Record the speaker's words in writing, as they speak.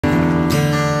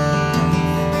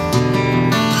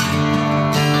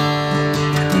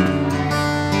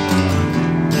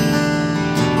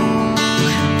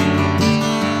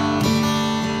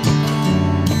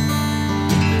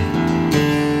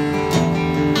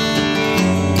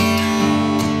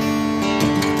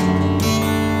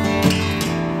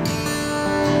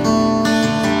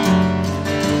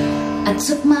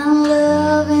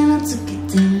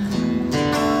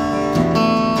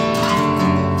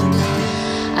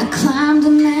climbed a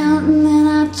mountain and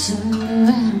I turned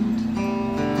around,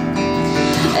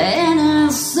 and I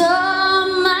saw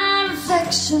my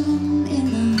reflection in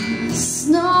the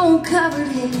snow-covered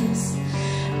hills,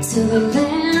 till the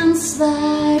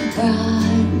landslide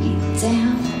brought me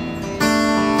down.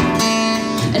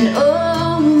 And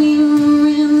oh, mirror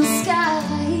in the sky,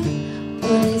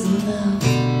 what is love?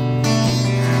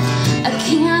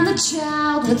 Can the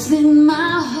child within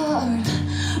my heart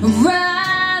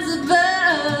rise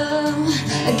above?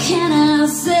 Can I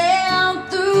sail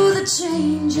through the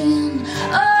changing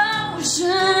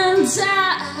ocean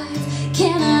tides?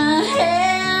 Can I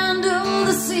handle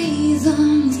the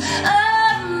seasons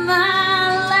of my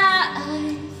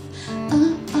life?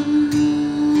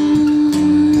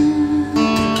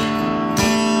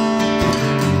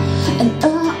 And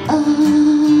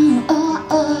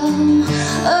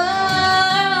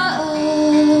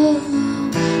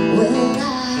well,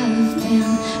 I've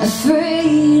been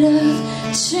afraid of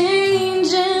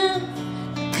changing,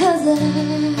 'cause I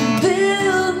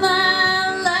build my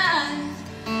life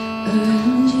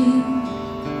around you.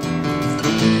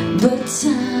 But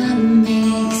time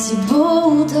makes you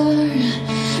bolder,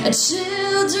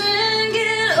 children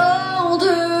get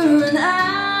older, and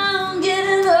I'm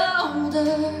getting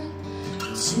older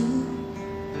too.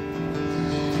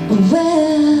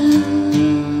 Well,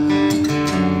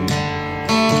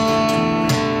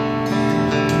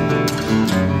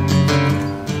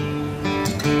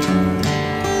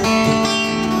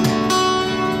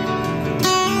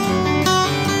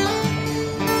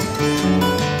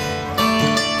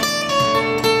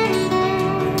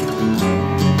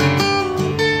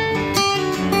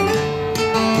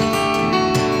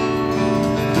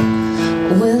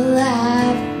 well,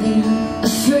 I've been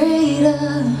afraid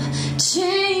of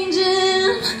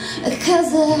changing,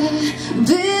 'cause I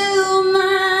build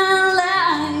my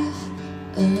life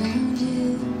around you.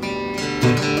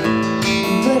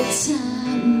 But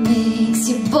time makes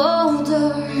you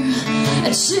bolder,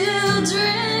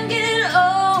 children get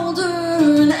older,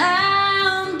 and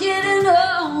I'm getting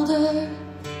older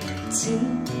too.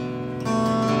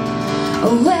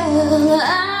 Well,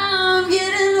 I'm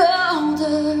getting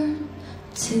older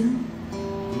too.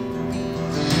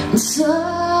 And so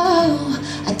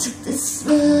I took this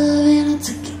love and I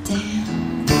took it down.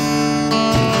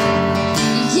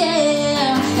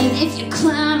 Yeah, and if you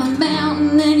climb a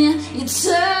mountain and you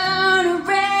turn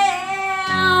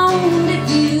around, if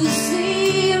you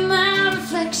see my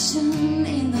reflection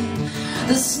in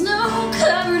the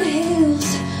snow-covered hills,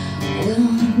 well,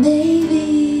 maybe